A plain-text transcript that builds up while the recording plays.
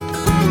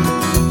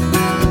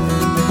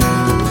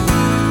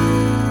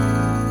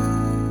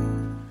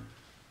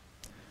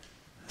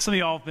Some of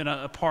y'all have been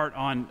a part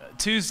on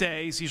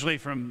Tuesdays, usually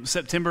from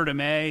September to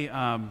May.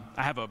 I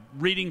have a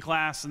reading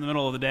class in the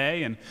middle of the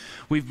day, and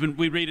we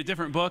read a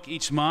different book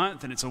each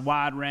month, and it's a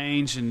wide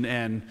range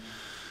and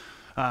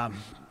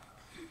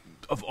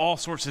of all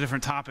sorts of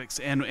different topics.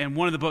 And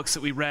one of the books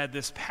that we read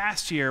this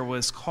past year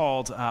was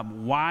called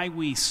Why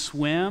We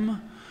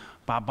Swim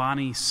by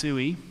Bonnie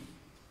Tsui.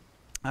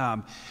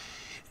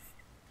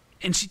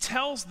 And she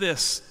tells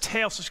this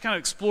tale, so she kind of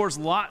explores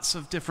lots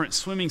of different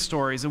swimming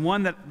stories. And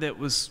one that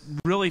was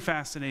really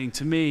fascinating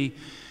to me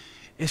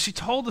is she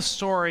told the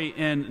story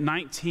in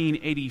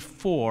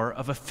 1984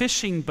 of a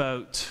fishing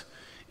boat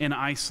in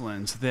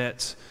Iceland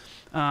that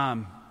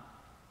had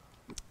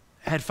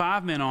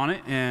 5 men on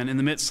it, and in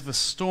the midst of a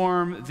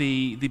storm,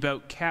 the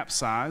boat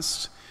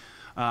capsized.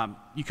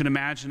 You can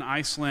imagine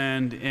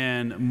Iceland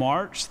in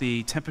March.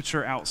 The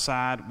temperature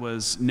outside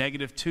was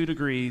 -2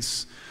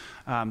 degrees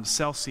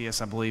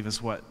Celsius, I believe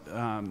is what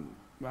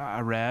I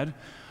read.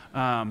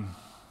 And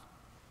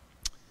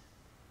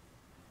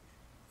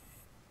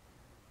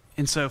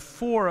so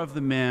 4 of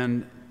the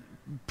men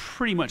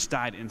pretty much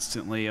died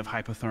instantly of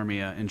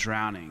hypothermia and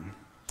drowning.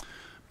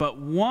 But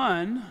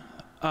one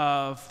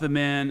of the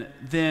men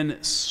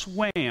then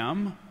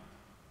swam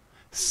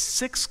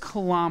 6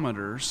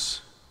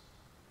 kilometers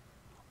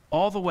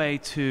all the way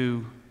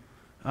to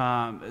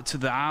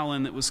the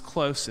island that was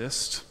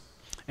closest,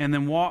 and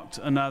then walked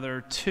another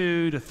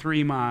 2 to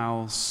 3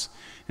 miles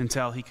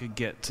until he could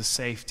get to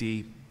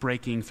safety,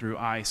 breaking through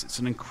ice. It's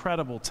an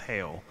incredible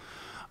tale.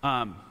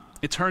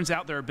 It turns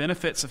out there are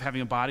benefits of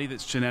having a body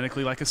that's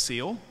genetically like a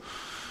seal.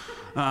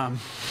 But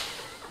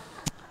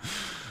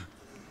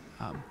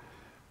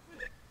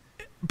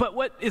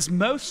what is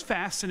most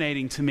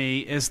fascinating to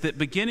me is that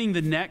beginning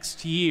the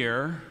next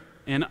year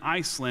in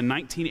Iceland,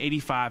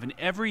 1985, and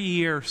every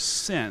year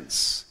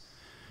since,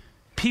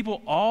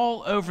 people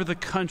all over the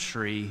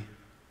country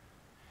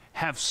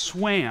have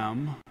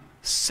swam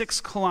 6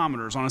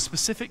 kilometers on a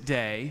specific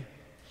day.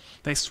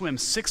 They swim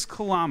 6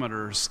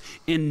 kilometers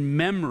in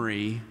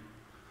memory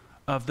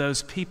of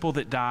those people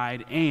that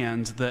died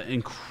and the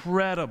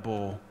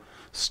incredible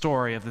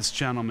story of this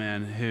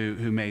gentleman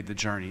who made the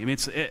journey. I mean,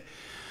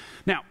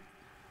 now,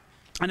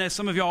 I know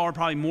some of y'all are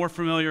probably more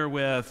familiar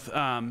with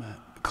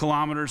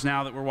kilometers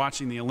now that we're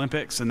watching the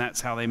Olympics, and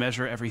that's how they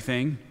measure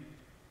everything.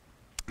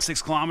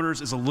 6 kilometers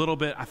is a little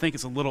bit, I think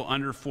it's a little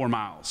under 4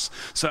 miles.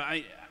 So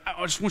I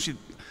just want you,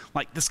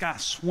 like, this guy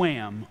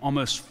swam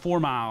almost 4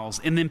 miles,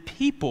 and then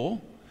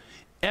people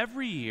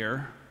every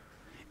year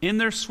in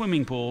their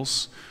swimming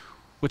pools,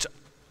 which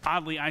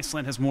oddly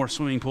Iceland has more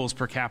swimming pools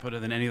per capita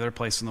than any other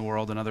place in the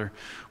world, another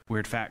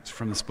weird fact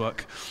from this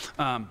book.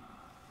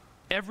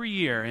 Every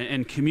year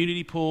in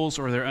community pools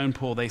or their own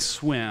pool, they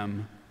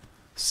swim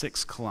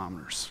 6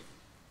 kilometers.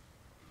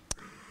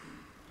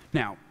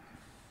 Now,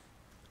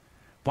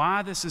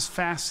 why this is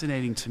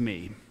fascinating to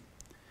me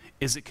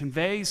is it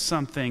conveys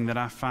something that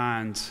I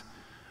find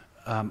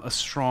a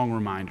strong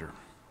reminder.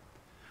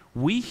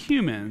 We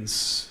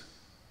humans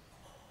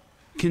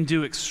can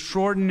do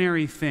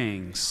extraordinary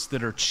things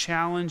that are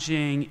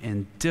challenging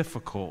and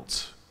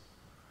difficult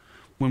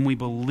when we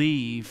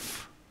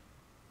believe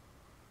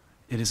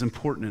it is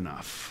important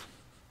enough.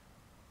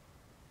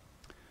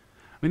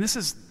 I mean, this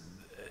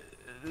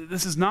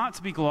is not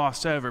to be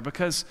glossed over,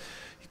 because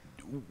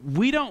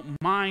we don't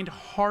mind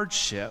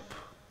hardship.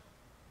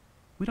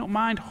 We don't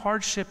mind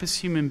hardship as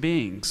human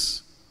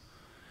beings,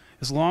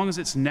 as long as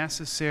it's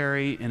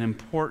necessary and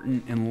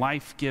important and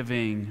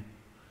life-giving.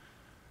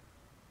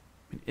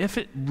 If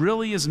it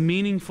really is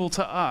meaningful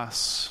to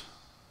us,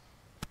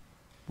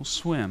 we'll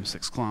swim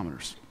 6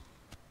 kilometers.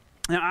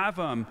 Now, I've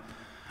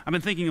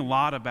been thinking a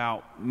lot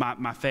about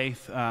my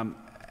faith.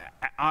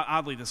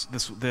 Oddly,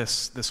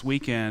 this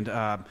weekend,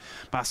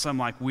 by some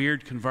like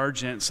weird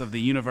convergence of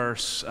the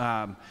universe,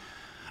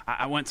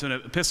 I went to an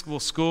Episcopal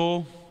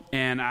school,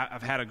 and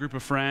I've had a group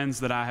of friends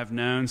that I have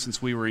known since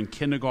we were in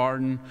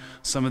kindergarten,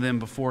 some of them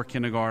before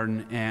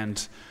kindergarten,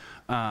 and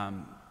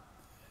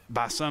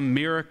by some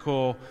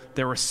miracle,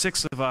 there were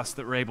 6 of us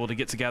that were able to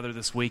get together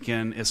this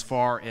weekend as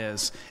far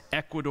as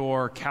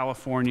Ecuador,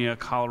 California,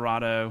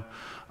 Colorado,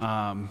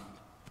 and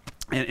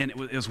it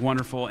was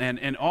wonderful.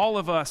 And all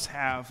of us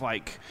have,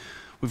 like,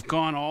 we've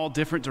gone all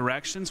different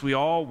directions. We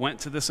all went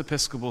to this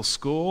Episcopal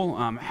school.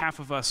 Half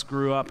of us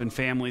grew up in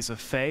families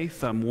of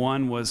faith.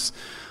 One was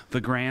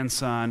the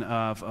grandson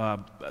of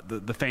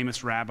the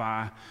famous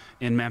rabbi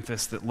in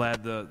Memphis that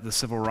led the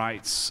civil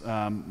rights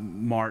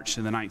march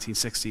in the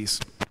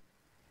 1960s.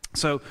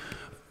 So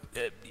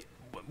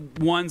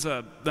one's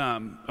a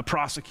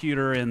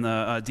prosecutor in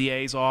the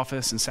DA's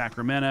office in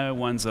Sacramento.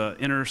 One's an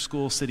inner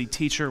school city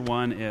teacher.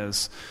 One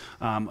is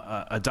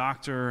a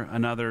doctor.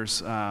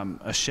 Another's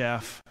a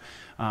chef.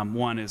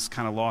 One has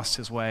kind of lost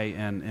his way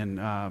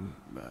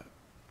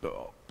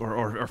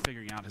or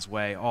figuring out his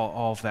way.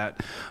 All of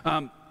that.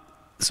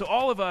 So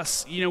all of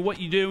us, you know what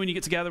you do when you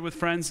get together with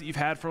friends that you've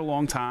had for a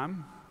long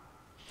time.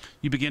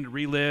 You begin to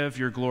relive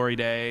your glory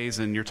days,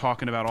 and you're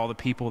talking about all the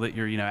people that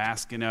you're,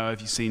 asking, have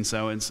you seen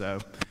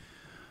so-and-so?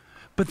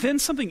 But then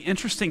something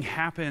interesting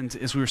happened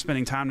as we were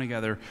spending time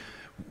together.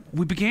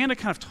 We began to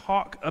kind of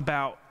talk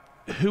about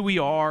who we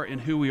are and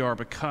who we are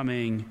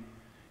becoming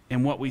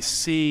and what we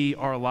see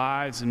our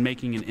lives and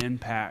making an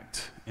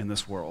impact in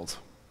this world.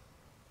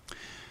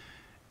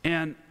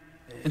 And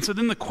so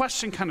then the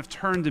question kind of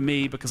turned to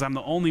me, because I'm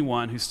the only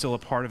one who's still a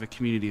part of a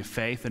community of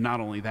faith. And not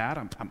only that,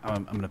 I'm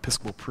an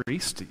Episcopal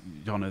priest.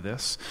 Y'all know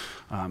this.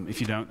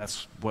 If you don't,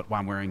 that's why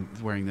I'm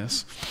wearing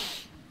this.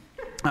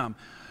 And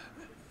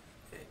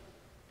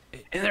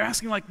they're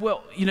asking, like,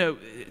 well,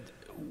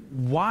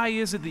 why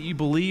is it that you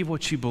believe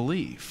what you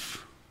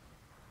believe?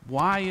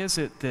 Why is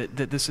it that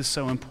this is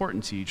so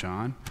important to you,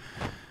 John?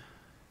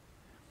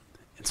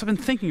 And so I've been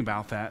thinking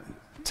about that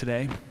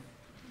today,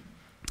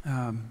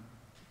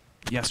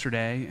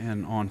 yesterday,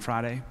 and on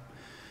Friday.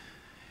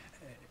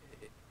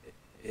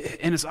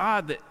 And it's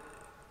odd that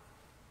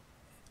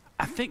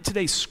I think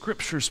today's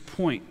scriptures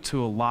point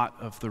to a lot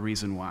of the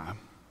reason why.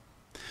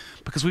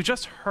 Because we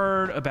just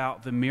heard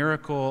about the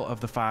miracle of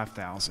the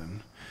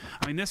 5,000.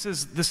 I mean, this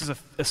is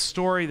a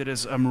story that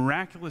is a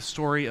miraculous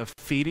story of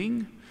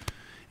feeding.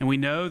 And we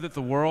know that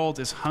the world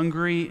is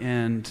hungry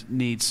and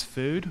needs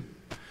food.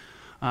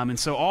 And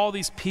so all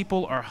these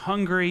people are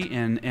hungry,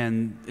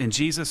 and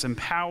Jesus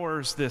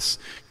empowers this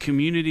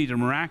community to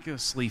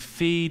miraculously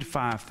feed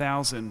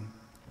 5,000.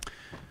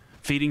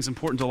 Feeding's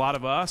important to a lot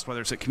of us,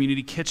 whether it's at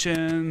community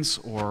kitchens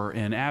or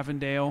in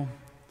Avondale.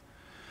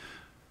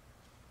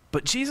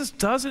 But Jesus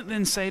doesn't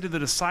then say to the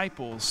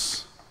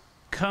disciples,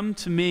 "Come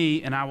to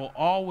me, and I will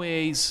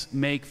always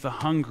make the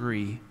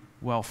hungry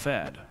well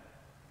fed."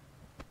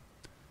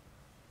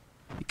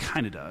 He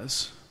kind of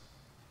does.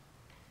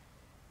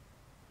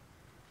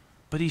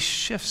 But he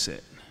shifts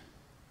it.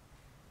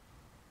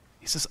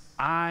 He says,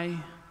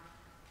 "I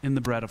am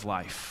the bread of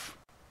life.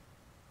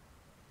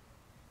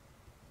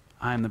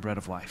 I am the bread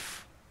of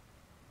life."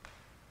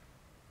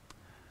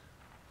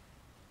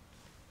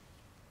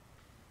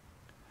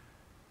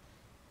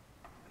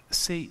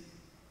 See,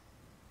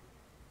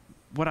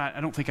 what I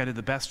don't think I did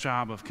the best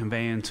job of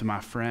conveying to my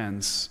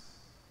friends,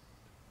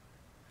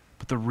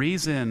 but the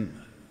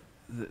reason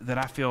that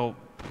I feel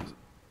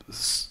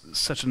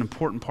such an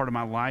important part of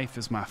my life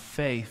is my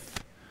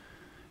faith,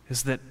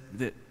 is that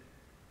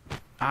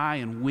I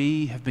and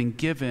we have been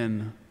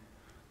given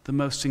the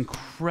most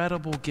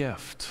incredible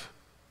gift.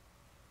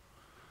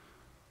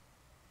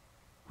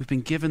 We've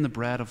been given the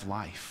bread of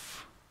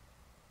life.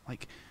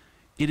 Like,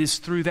 it is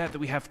through that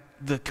we have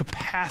the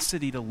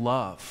capacity to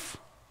love.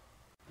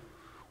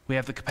 We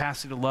have the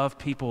capacity to love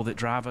people that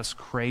drive us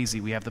crazy.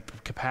 We have the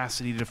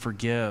capacity to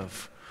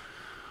forgive.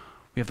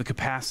 We have the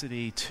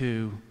capacity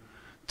to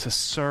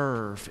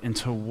serve and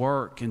to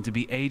work and to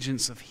be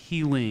agents of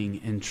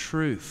healing and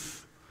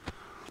truth.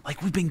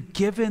 Like, we've been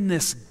given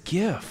this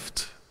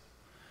gift,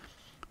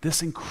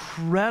 this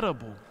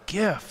incredible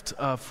gift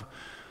of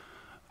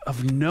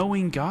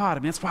knowing God. I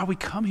mean, that's why we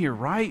come here,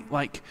 right?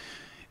 Like,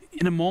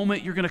 in a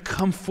moment, you're going to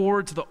come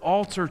forward to the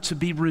altar to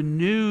be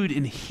renewed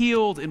and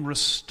healed and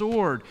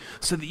restored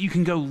so that you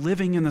can go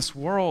living in this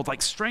world,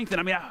 like strengthened.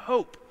 I mean, I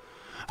hope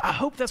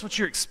that's what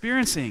you're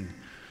experiencing.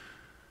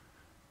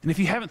 And if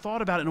you haven't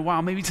thought about it in a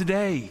while, maybe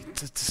today,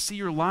 to see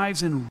your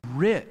lives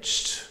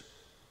enriched,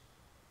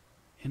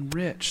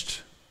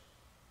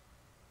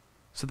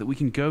 so that we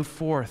can go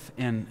forth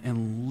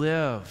and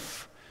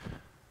live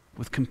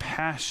with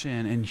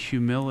compassion and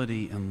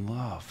humility and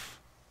love.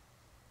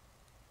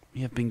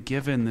 We have been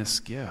given this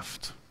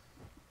gift.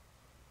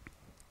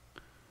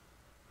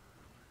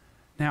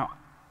 Now,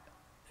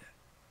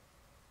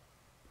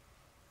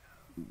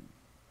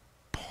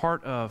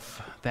 part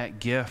of that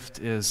gift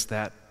is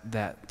that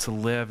to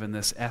live in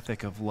this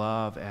ethic of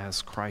love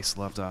as Christ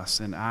loved us.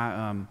 And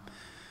I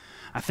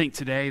think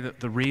today that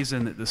the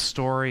reason that the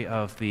story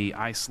of the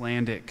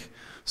Icelandic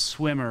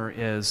swimmer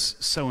is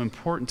so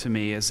important to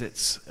me is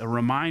it's a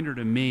reminder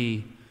to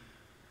me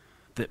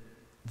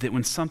that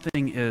when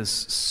something is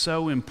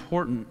so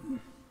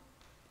important,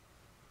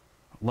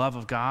 love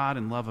of God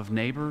and love of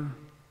neighbor,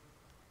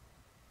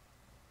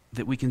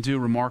 that we can do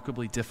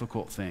remarkably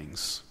difficult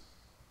things,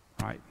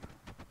 right?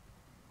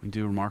 We can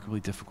do remarkably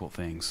difficult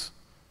things.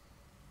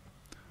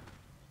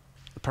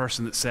 The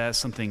person that says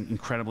something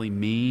incredibly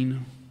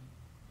mean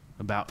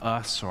about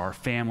us or our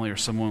family or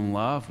someone we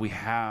love, we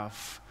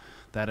have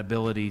that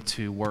ability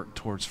to work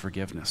towards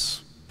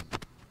forgiveness.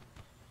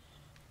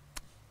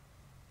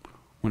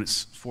 When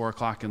it's 4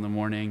 o'clock in the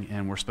morning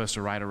and we're supposed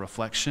to write a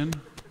reflection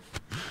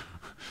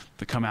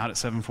to come out at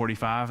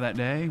 7:45 that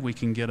day, we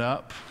can get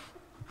up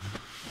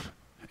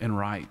and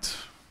write.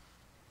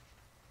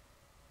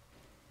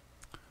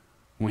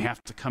 When we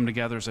have to come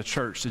together as a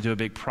church to do a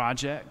big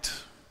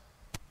project,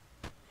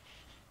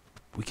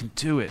 we can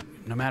do it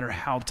no matter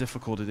how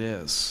difficult it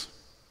is.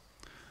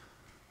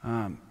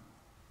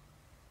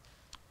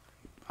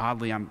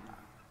 Oddly,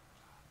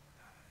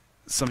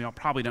 some of y'all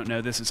probably don't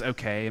know this. It's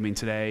okay. I mean,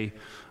 today,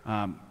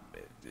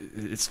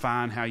 it's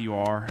fine how you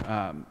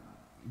are.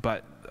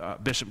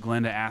 But Bishop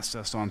Glenda asked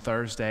us on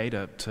Thursday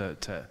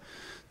to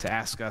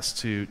ask us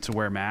to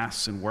wear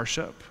masks and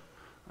worship.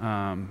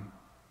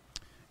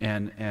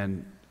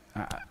 And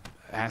I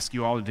ask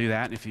you all to do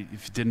that. If you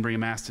didn't bring a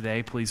Mass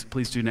today,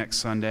 please do next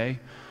Sunday.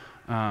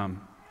 I'll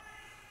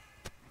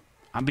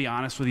be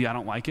honest with you, I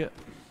don't like it.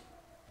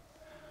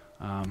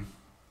 I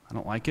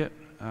don't like it.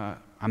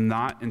 I'm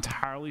not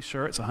entirely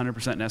sure it's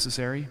 100%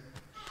 necessary.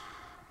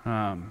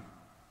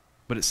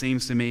 But it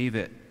seems to me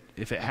that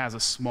if it has a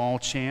small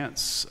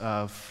chance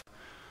of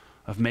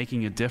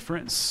making a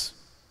difference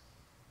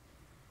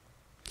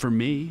for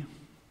me,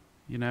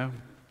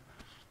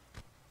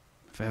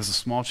 if it has a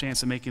small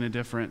chance of making a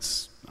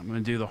difference, I'm going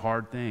to do the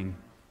hard thing.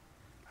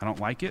 I don't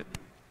like it.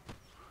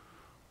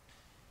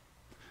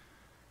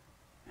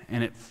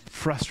 And it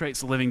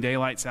frustrates the living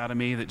daylights out of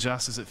me that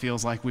just as it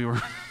feels like we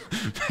were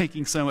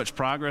making so much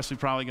progress, we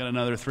probably got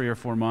another 3 or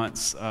 4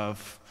 months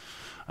of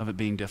it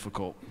being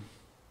difficult.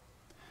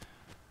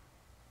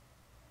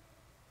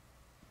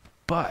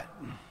 But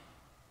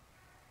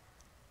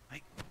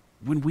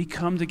when we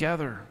come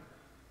together,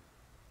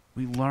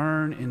 we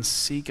learn and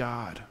see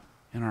God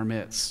in our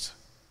midst.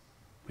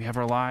 We have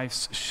our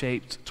lives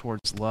shaped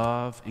towards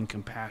love and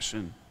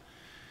compassion.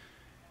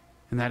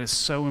 And that is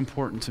so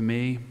important to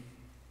me,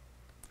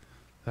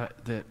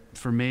 that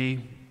for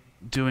me,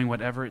 doing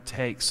whatever it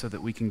takes so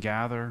that we can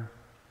gather,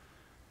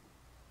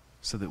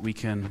 so that we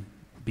can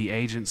be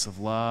agents of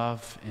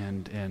love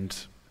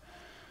and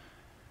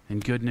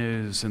good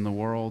news in the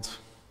world.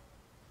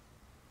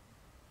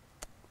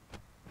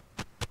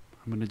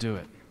 I'm going to do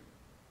it.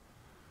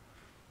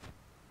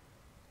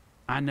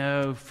 I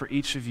know for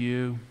each of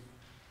you,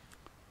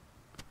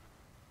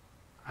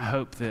 I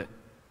hope that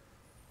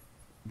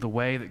the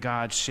way that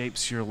God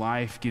shapes your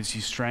life gives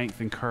you strength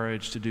and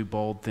courage to do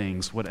bold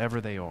things, whatever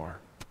they are.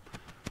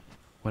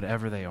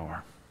 Whatever they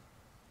are.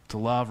 To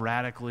love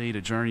radically,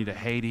 to journey to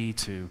Haiti,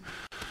 to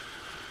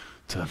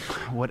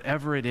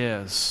whatever it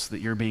is that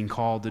you're being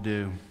called to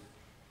do.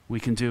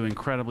 We can do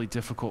incredibly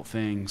difficult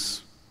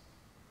things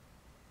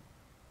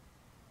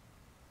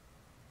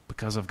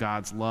because of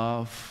God's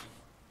love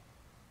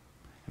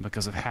and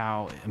because of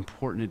how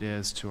important it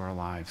is to our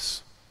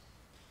lives.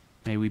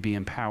 May we be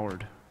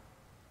empowered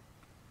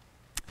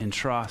and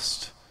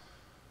trust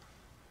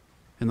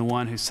in the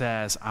one who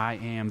says, I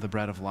am the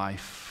bread of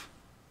life.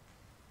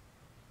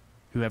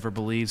 Whoever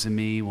believes in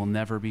me will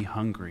never be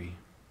hungry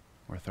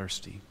or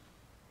thirsty.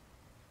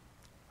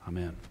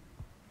 Amen.